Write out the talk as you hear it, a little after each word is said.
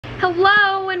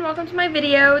Hello and welcome to my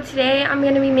video. Today I'm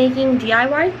going to be making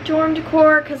DIY dorm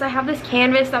decor because I have this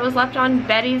canvas that was left on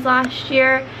Betty's last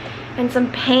year and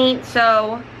some paint,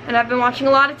 and I've been watching a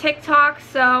lot of TikToks,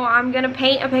 so I'm going to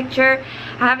paint a picture.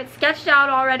 I have it sketched out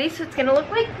already, so it's going to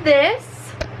look like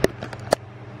this.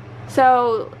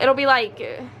 So it'll be like,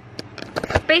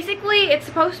 basically it's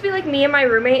supposed to be like me and my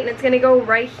roommate, and it's going to go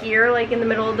right here like in the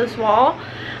middle of this wall.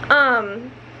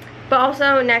 But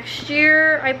also next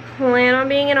year I plan on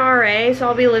being an RA, so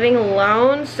I'll be living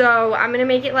alone. So I'm gonna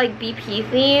make it like BP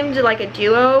themed, like a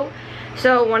duo.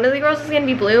 So one of the girls is gonna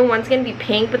be blue and one's gonna be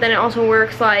pink, but then it also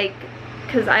works like,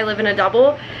 cause I live in a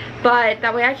double, but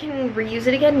that way I can reuse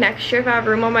it again next year if I have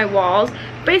room on my walls.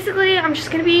 Basically, I'm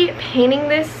just gonna be painting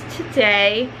this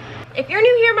today. If you're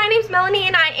new here, my name's Melanie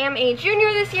and I am a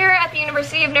junior this year at the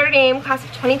University of Notre Dame, class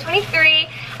of 2023.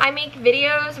 I make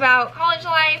videos about college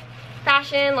life,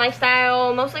 fashion,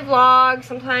 lifestyle, mostly vlogs,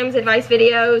 sometimes advice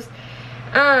videos,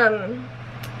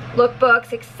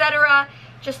 lookbooks, etc.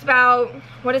 Just about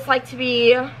what it's like to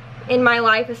be in my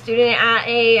life a student at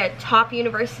a top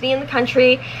university in the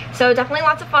country. So definitely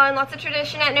lots of fun, lots of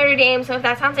tradition at Notre Dame. So if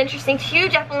that sounds interesting to you,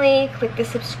 definitely click the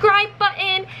subscribe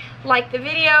button, like the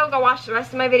video, go watch the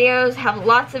rest of my videos, have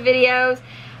lots of videos.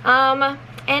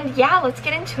 And yeah, let's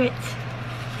get into it.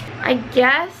 I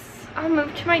guess I'll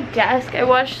move to my desk. I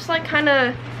was just like kind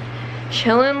of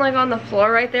chilling like on the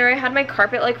floor right there. I had my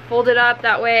carpet like folded up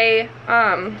that way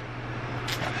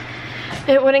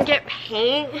it wouldn't get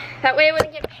paint. That way it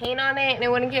wouldn't get paint on it and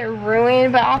it wouldn't get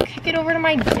ruined. But I'll kick it over to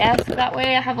my desk. That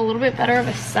way I have a little bit better of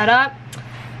a setup.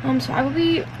 So I will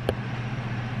be,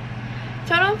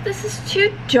 don't know if this is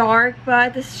too dark,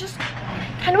 but this is just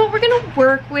kind of what we're gonna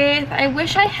work with. I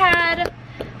wish I had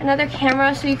another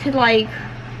camera so you could like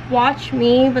watch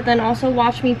me but then also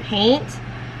watch me paint.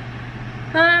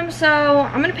 So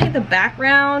I'm gonna paint the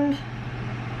background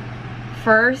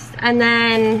first and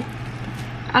then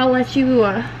I'll let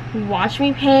you watch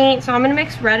me paint. So I'm gonna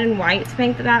mix red and white to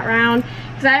paint the background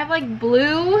because I have like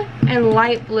blue and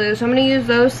light blue, so I'm gonna use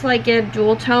those to like get a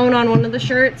dual tone on one of the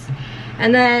shirts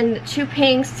and then two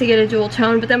pinks to get a dual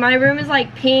tone. But then my room is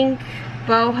like pink,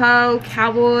 boho,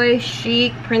 cowboy,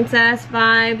 chic, princess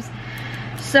vibes.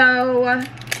 So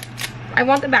I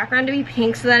want the background to be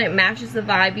pink so that it matches the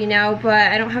vibe, you know,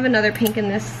 but I don't have another pink in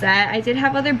this set. I did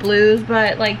have other blues,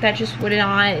 but like that just would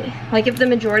not, like if the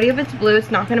majority of it's blue,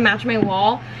 it's not gonna match my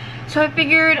wall. So I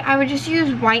figured I would just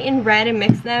use white and red and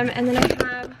mix them. And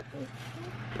then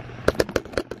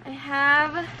I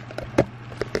have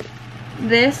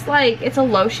this, like, it's a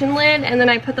lotion lid, and then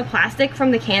I put the plastic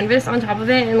from the canvas on top of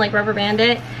it and like rubber band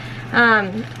it.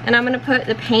 And I'm gonna put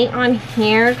the paint on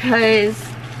here because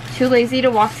too lazy to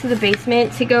walk to the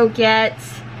basement to go get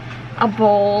a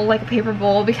bowl, like a paper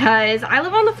bowl, because I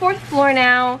live on the 4th floor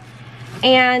now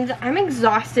and I'm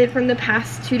exhausted from the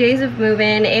past 2 days of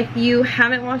move-in. If you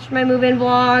haven't watched my move-in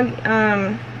vlog,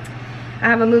 I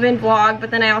have a move-in vlog,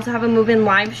 but then I also have a move-in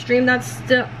live stream that's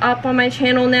still up on my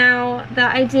channel now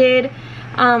that I did,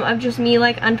 of just me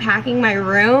like unpacking my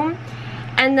room.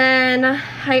 And then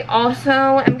I also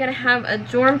am gonna have a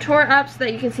dorm tour up so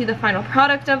that you can see the final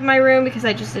product of my room, because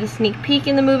I just did a sneak peek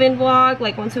in the move-in vlog,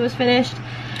 like once it was finished.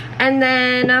 And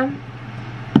then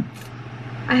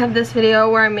I have this video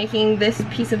where I'm making this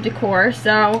piece of decor,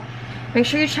 so make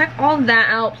sure you check all that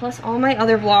out, plus all my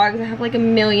other vlogs. I have like a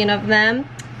million of them.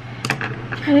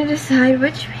 Trying to decide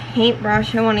which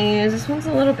paintbrush I want to use. This one's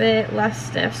a little bit less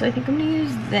stiff, so I think I'm gonna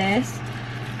use this.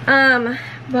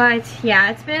 But yeah,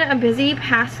 it's been a busy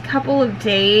past couple of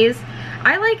days.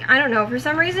 I don't know, for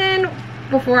some reason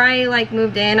before I like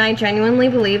moved in, I genuinely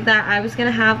believed that I was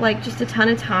gonna have like just a ton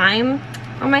of time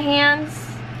on my hands.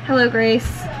 Hello, Grace.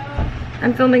 Hello.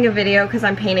 I'm filming a video because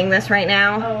I'm painting this right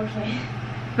now. Oh, okay.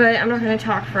 But I'm not gonna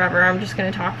talk forever. I'm just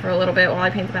gonna talk for a little bit while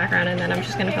I paint the background, and then I'm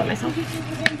just gonna film myself.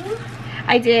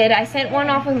 I did. I sent one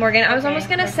off with Morgan. I was almost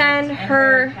gonna send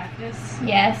her.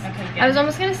 Yes. Okay, I was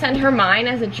almost gonna send her mine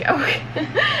as a joke,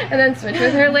 and then switch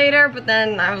with her later. But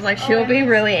then I was like, she'll be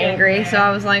really angry. So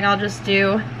I was like, I'll just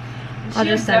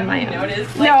send my own.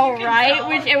 No, right?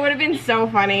 Which it would have been so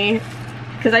funny,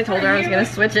 because I told her I was gonna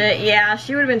switch it. Yeah,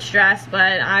 she would have been stressed,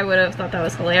 but I would have thought that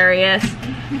was hilarious.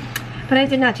 But I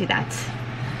did not do that.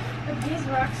 But these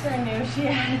rocks are new. She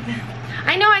added them.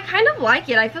 I know, I kind of like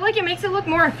it. I feel like it makes it look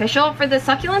more official. For the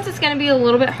succulents, it's going to be a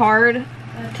little bit hard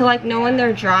to like know when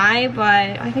they're dry,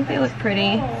 but I think they look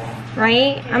pretty,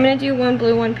 right? I'm going to do one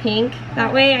blue, one pink.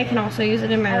 That way I can also use it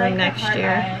in my room next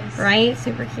year, right?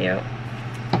 Super cute.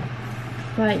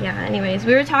 But yeah, anyways,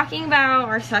 we were talking about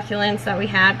our succulents that we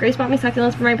had. Grace bought me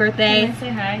succulents for my birthday. Can I say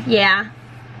hi? Yeah.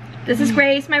 This is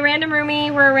Grace, my random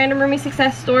roomie. We're a random roomie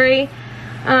success story.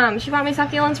 She bought me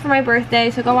succulents for my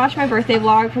birthday, so go watch my birthday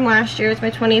vlog from last year. It's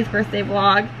my 20th birthday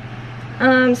vlog.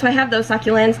 So I have those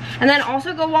succulents. And then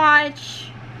also go watch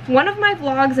one of my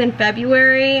vlogs in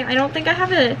February. I don't think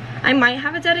I might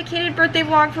have a dedicated birthday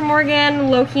vlog for Morgan.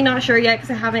 Low-key not sure yet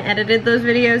because I haven't edited those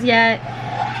videos yet.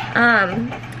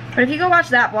 But if you go watch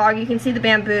that vlog, you can see the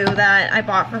bamboo that I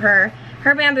bought for her.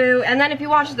 Her bamboo, and then if you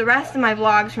watch the rest of my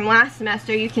vlogs from last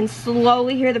semester, you can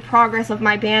slowly hear the progress of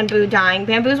my bamboo dying.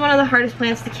 Bamboo is one of the hardest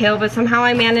plants to kill, but somehow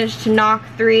I managed to knock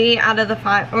 3 out of the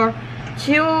 5, or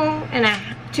 2 and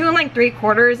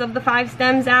 3/4 of the 5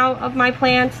 stems out of my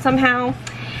plant somehow.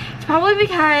 It's probably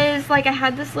because like I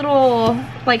had this little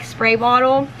like spray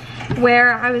bottle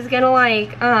where I was gonna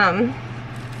like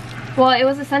well, it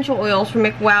was essential oils from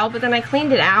McWell, but then I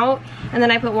cleaned it out and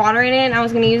then I put water in it and I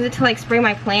was gonna use it to like spray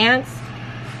my plants.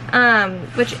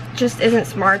 Which just isn't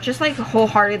smart. Just like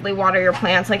wholeheartedly water your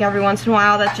plants like every once in a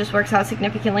while. That just works out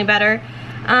significantly better.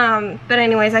 But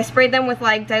anyways, I sprayed them with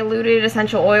like diluted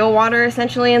essential oil water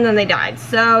essentially, and then they died.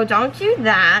 So don't do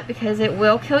that because it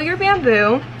will kill your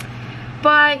bamboo.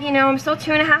 But you know, I'm still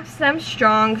 2.5 stems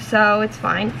strong, so it's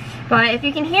fine. But if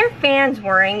you can hear fans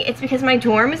whirring, it's because my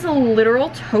dorm is a literal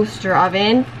toaster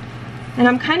oven. And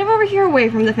I'm kind of over here away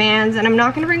from the fans, and I'm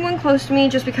not going to bring one close to me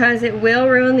just because it will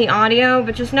ruin the audio,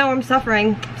 but just know I'm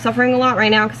suffering a lot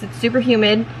right now because it's super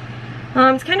humid.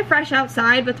 It's kind of fresh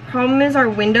outside, but the problem is our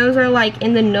windows are like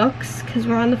in the nooks because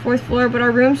we're on the 4th floor, but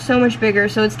our room's so much bigger,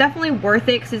 so it's definitely worth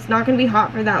it because it's not going to be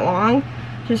hot for that long,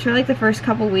 just for like the first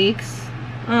couple weeks,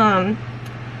 and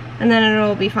then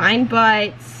it'll be fine.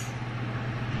 But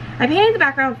I painted the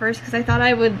background first because I thought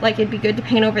it'd be good to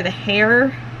paint over the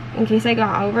hair in case I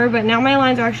got over, but now my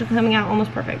lines are actually coming out almost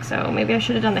perfect, so maybe I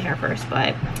should have done the hair first,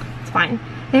 but it's fine.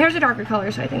 The hair's a darker color,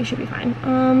 so I think it should be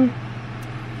fine.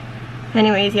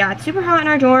 Anyways, yeah, it's super hot in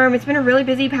our dorm. It's been a really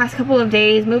busy past couple of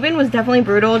days. Move-in was definitely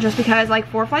brutal just because like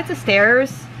 4 flights of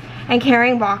stairs and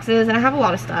carrying boxes, and I have a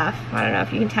lot of stuff. I don't know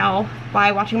if you can tell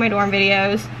by watching my dorm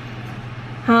videos,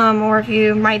 or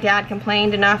if my dad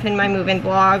complained enough in my move-in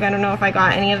vlog. I don't know if I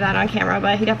got any of that on camera,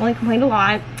 but he definitely complained a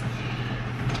lot.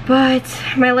 But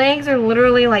my legs are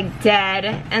literally like dead,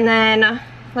 and then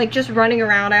like just running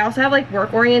around. I also have like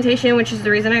work orientation, which is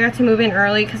the reason I got to move in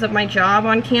early because of my job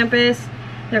on campus.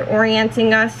 They're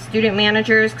orienting us student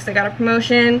managers because I got a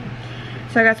promotion,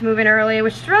 so I got to move in early,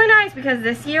 which is really nice because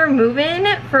this year move-in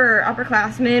for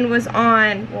upperclassmen was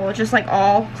on, well, just like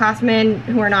all classmen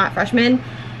who are not freshmen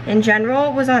in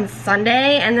general, was on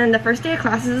Sunday, and then the first day of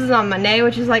classes is on Monday,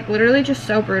 which is like literally just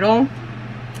so brutal.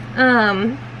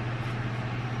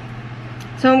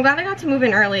 So I'm glad I got to move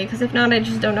in early because if not, I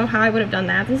just don't know how I would have done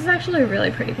that. This is actually a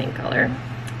really pretty pink color.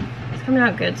 It's coming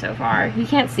out good so far. You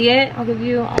can't see it. I'll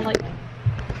like,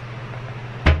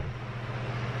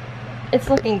 it's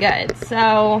looking good.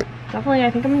 So definitely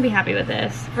I think I'm gonna be happy with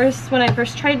this. When I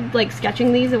first tried like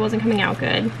sketching these, it wasn't coming out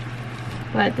good.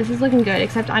 But this is looking good,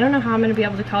 except I don't know how I'm gonna be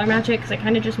able to color match it because I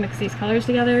kind of just mix these colors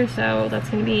together. So that's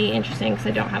gonna be interesting because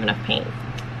I don't have enough paint.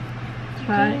 You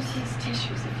can use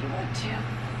tissues if you want to.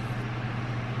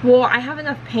 Well, I have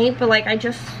enough paint, but like I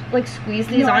just like squeeze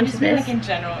these onto this. Like in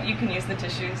general, you can use the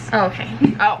tissues. Oh, okay.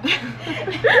 Oh.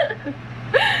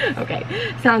 Okay,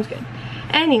 sounds good.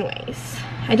 Anyways,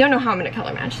 I don't know how I'm gonna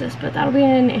color match this, but that'll be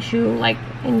an issue like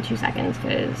in 2 seconds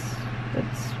because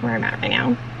that's where I'm at right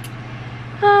now.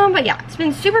 But yeah, it's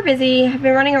been super busy. I've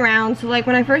been running around. So like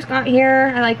when I first got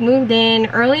here, I like moved in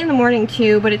early in the morning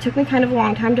too, but it took me kind of a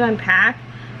long time to unpack.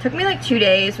 Took me like 2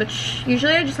 days, which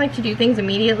usually I just like to do things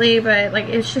immediately, but like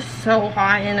it's just so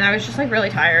hot and I was just like really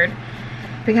tired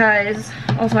because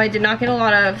also I did not get a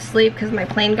lot of sleep because my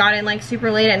plane got in like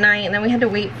super late at night, and then we had to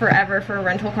wait forever for a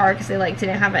rental car because they like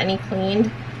didn't have any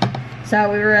cleaned.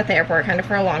 So we were at the airport kind of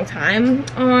for a long time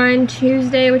on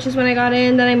Tuesday, which is when I got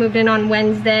in. Then I moved in on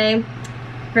Wednesday.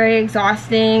 Very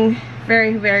exhausting,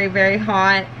 very, very, very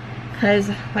hot because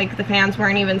like the fans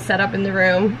weren't even set up in the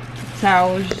room. So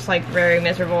it was just like very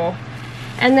miserable.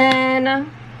 And then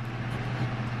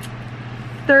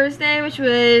Thursday, which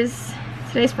was,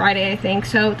 today's Friday I think,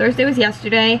 so Thursday was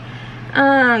yesterday.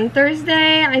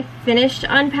 Thursday I finished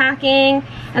unpacking,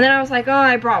 and then I was like, oh,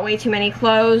 I brought way too many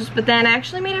clothes, but then I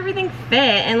actually made everything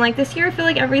fit. And like this year I feel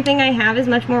like everything I have is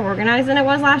much more organized than it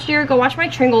was last year. Go watch my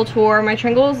Tringle tour. My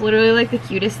Tringle is literally like the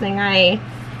cutest thing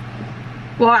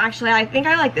well actually I think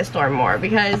I like this dorm more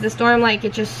because this dorm like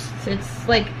it's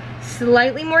like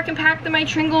slightly more compact than my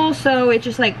Tringle, so it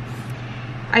just like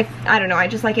I don't know, I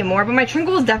just like it more. But my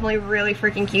Tringle is definitely really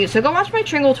freaking cute. So go watch my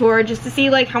Tringle tour just to see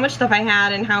like how much stuff I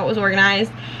had and how it was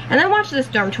organized. And then watch this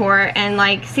dorm tour and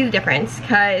like see the difference,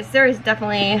 because there is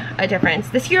definitely a difference.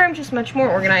 This year I'm just much more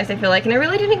organized, I feel like. And I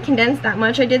really didn't condense that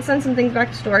much. I did send some things back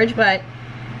to storage, but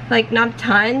like not a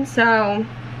ton. So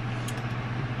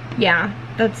yeah,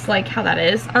 that's like how that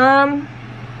is.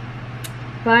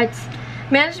 But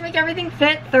managed to make everything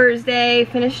fit Thursday,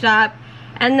 finished up.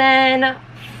 And then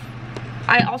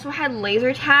I also had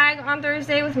laser tag on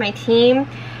Thursday with my team,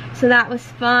 so that was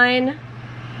fun.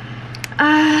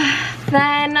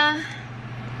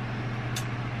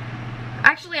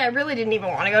 Actually, I really didn't even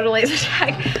want to go to laser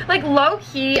tag. Like,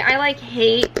 low-key, I like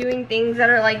hate doing things that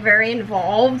are like very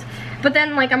involved. But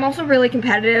then like I'm also really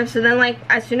competitive, so then like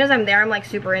as soon as I'm there I'm like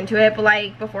super into it. But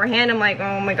like beforehand I'm like,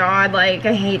 oh my god, like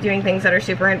I hate doing things that are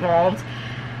super involved.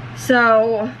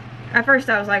 So at first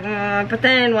I was like, but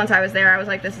then once I was there I was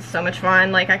like, this is so much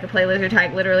fun. Like I could play laser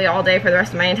tag literally all day for the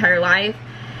rest of my entire life.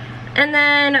 And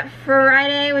then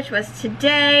Friday, which was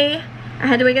today, I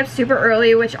had to wake up super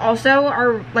early, which also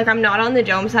are like, I'm not on the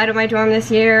dome side of my dorm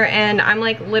this year, and I'm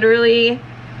like literally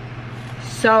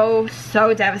so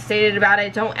devastated about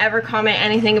it. Don't ever comment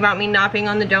anything about me not being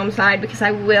on the dome side, because I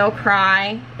will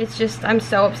cry. It's just, I'm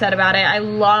so upset about it. I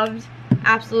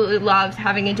absolutely loved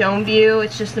having a dome view.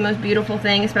 It's just the most beautiful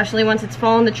thing, especially once it's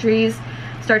fall and the trees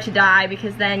start to die,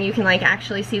 because then you can like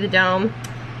actually see the dome,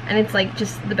 and it's like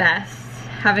just the best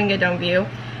having a dome view.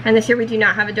 And this year we do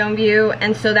not have a dome view,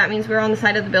 and so that means we're on the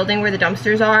side of the building where the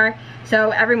dumpsters are.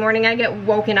 So every morning I get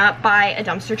woken up by a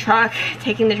dumpster truck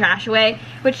taking the trash away,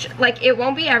 which like it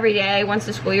won't be every day once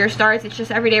the school year starts. It's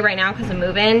just every day right now because of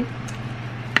move-in.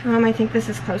 I think this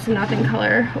is close enough in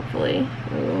color, hopefully.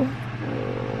 Ooh.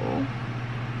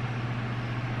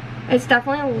 It's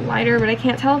definitely lighter, but I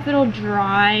can't tell if it'll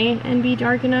dry and be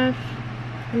dark enough.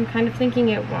 I'm kind of thinking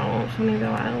it won't, so maybe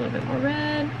I'll add a little bit more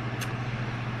red.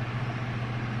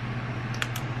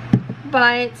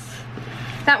 But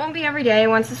that won't be every day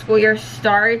once the school year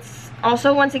starts.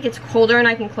 Also, once it gets colder and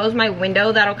I can close my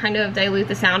window, that'll kind of dilute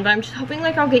the sound, but I'm just hoping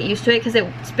like I'll get used to it, because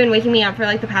it's been waking me up for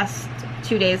like the past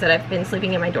 2 days that I've been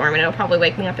sleeping in my dorm, and it'll probably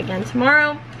wake me up again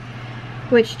tomorrow,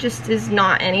 which just is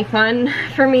not any fun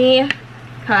for me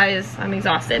because I'm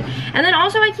exhausted. And then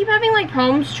also I keep having like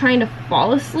problems trying to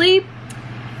fall asleep,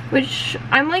 which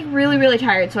I'm like really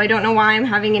tired, so I don't know why I'm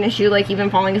having an issue like even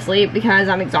falling asleep, because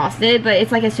I'm exhausted. But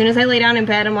it's like as soon as I lay down in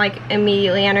bed I'm like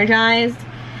immediately energized.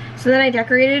 So then I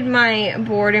decorated my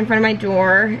board in front of my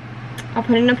door. I'll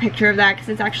put in a picture of that because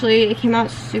it's actually, it came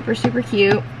out super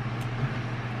cute.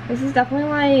 This is definitely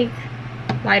like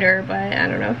lighter, but I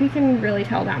don't know if you can really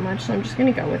tell that much, so I'm just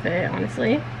gonna go with it,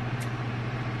 honestly.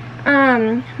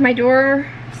 My door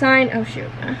sign, oh shoot.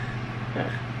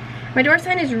 My door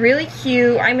sign is really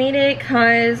cute. I made it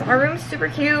because our room's super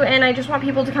cute and I just want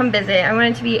people to come visit. I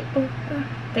want it to be,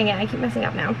 dang it, I keep messing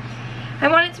up now. I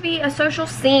want it to be a social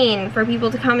scene for people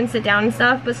to come and sit down and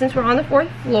stuff, but since we're on the 4th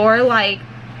floor, like,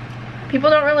 people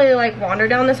don't really like wander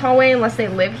down this hallway unless they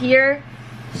live here.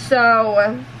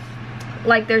 So,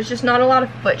 like, there's just not a lot of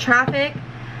foot traffic.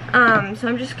 So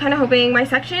I'm just kind of hoping my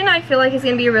section, I feel like, is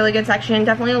going to be a really good section.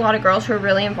 Definitely a lot of girls who are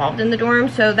really involved in the dorm,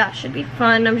 so that should be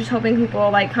fun. I'm just hoping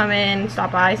people like come in,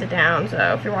 stop by, sit down.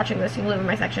 So if you're watching this and you live in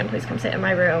my section, please come sit in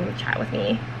my room, chat with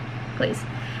me, please.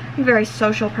 I'm a very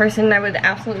social person and I would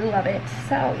absolutely love it.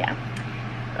 So yeah.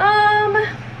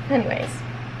 Anyways,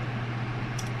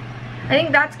 I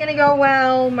think that's gonna go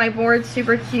well. My board's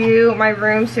super cute, my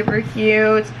room's super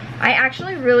cute. I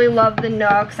actually really love the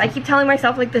nooks. I keep telling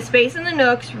myself like the space in the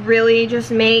nooks really just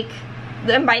make,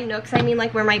 and by nooks I mean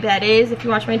like where my bed is. If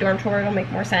you watch my dorm tour it'll make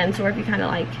more sense, or if you kind of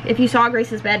like, if you saw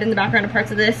Grace's bed in the background of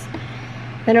parts of this,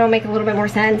 then it'll make a little bit more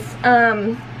sense.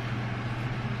 I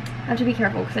have to be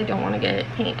careful because I don't want to get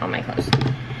paint on my clothes.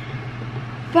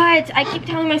 But I keep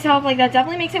telling myself like that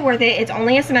definitely makes it worth it. It's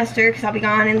only a semester because I'll be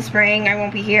gone in the spring. I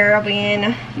won't be here, I'll be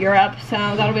in Europe, so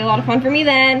that'll be a lot of fun for me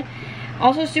then.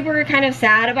 Also super kind of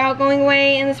sad about going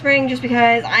away in the spring just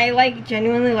because I like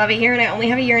genuinely love it here and I only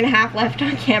have a 1.5 years left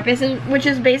on campus, which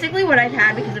is basically what I've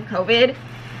had because of COVID.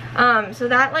 So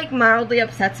that like mildly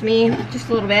upsets me just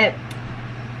a little bit.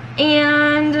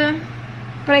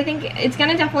 But I think it's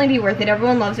gonna definitely be worth it.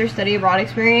 Everyone loves their study abroad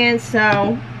experience,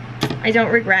 so I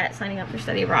don't regret signing up for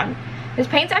study abroad. This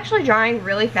paint's actually drying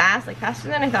really fast, like faster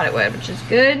than I thought it would, which is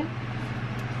good.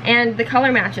 And the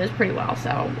color matches pretty well,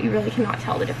 so you really cannot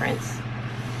tell the difference.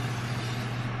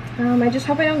 I just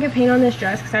hope I don't get paint on this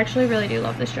dress because I actually really do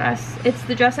love this dress. It's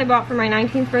the dress I bought for my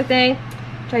 19th birthday,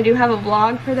 which I do have a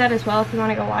vlog for that as well if you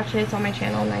want to go watch it. It's on my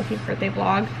channel, 19th birthday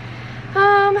vlog.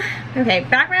 Okay,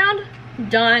 background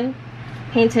done,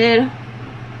 painted,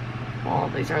 All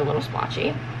of these are a little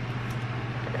splotchy.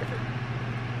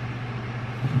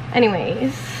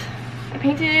 Anyways, I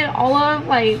painted all of,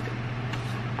 like,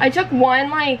 I took one,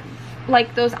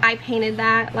 like those I painted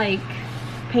that, like,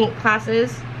 paint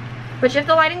classes. Which if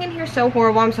the lighting in here is so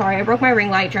horrible, I'm sorry. I broke my ring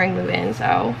light during move-in,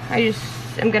 so I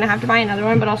just am gonna have to buy another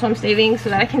one, but also I'm saving so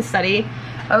that I can study.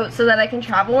 Oh, so that I can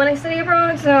travel when I study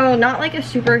abroad, so not like a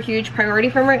super huge priority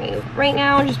for me right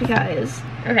now, just because.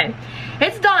 Okay,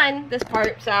 it's done, this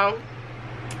part, so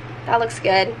that looks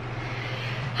good.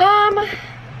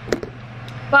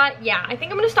 But yeah, I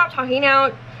think I'm gonna stop talking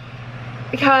now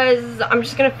because I'm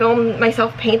just gonna film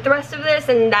myself paint the rest of this,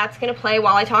 and that's gonna play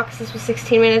while I talk, because this was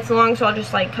 16 minutes long, so I'll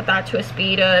just like cut that to a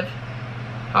speed of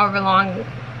however long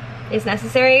is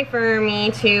necessary for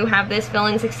me to have this fill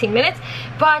in 16 minutes.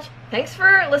 But thanks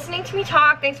for listening to me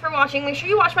talk. Thanks for watching. Make sure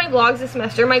you watch my vlogs this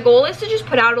semester. My goal is to just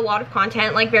put out a lot of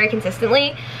content, like, very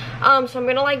consistently. So I'm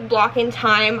gonna like block in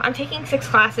time. I'm taking 6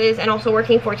 classes and also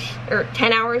working for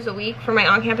 10 hours a week for my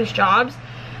on-campus jobs.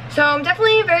 So I'm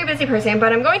definitely a very busy person,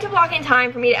 but I'm going to block in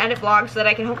time for me to edit vlogs so that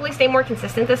I can hopefully stay more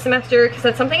consistent this semester, because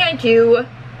that's something I do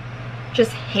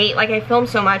just hate. Like, I film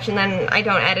so much and then I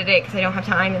don't edit it because I don't have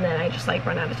time, and then I just like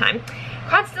run out of time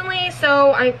constantly.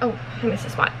 So I missed a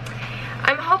spot.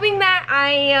 I'm hoping that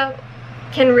I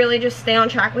can really just stay on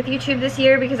track with YouTube this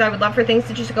year, because I would love for things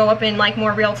to just go up in like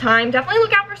more real time. Definitely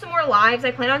look out for some more lives.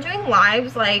 I plan on doing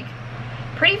lives like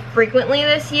pretty frequently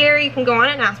this year. You can go on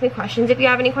and ask me questions if you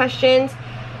have any questions.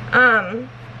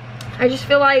 I just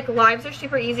feel like lives are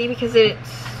super easy because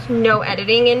it's no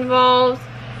editing involved.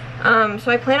 So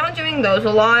I plan on doing those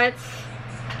a lot,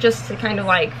 just to kind of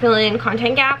like fill in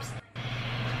content gaps.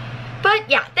 But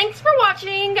yeah, thanks for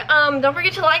watching. Don't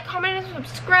forget to like, comment, and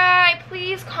subscribe.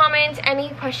 Please comment any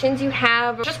questions you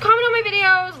have. Just comment on my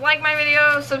videos, like my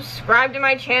videos, subscribe to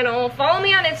my channel, follow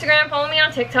me on Instagram, follow me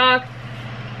on TikTok.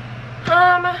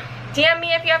 DM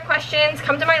me if you have questions,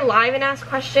 come to my live and ask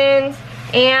questions,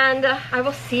 and I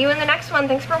will see you in the next one.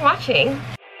 Thanks for watching.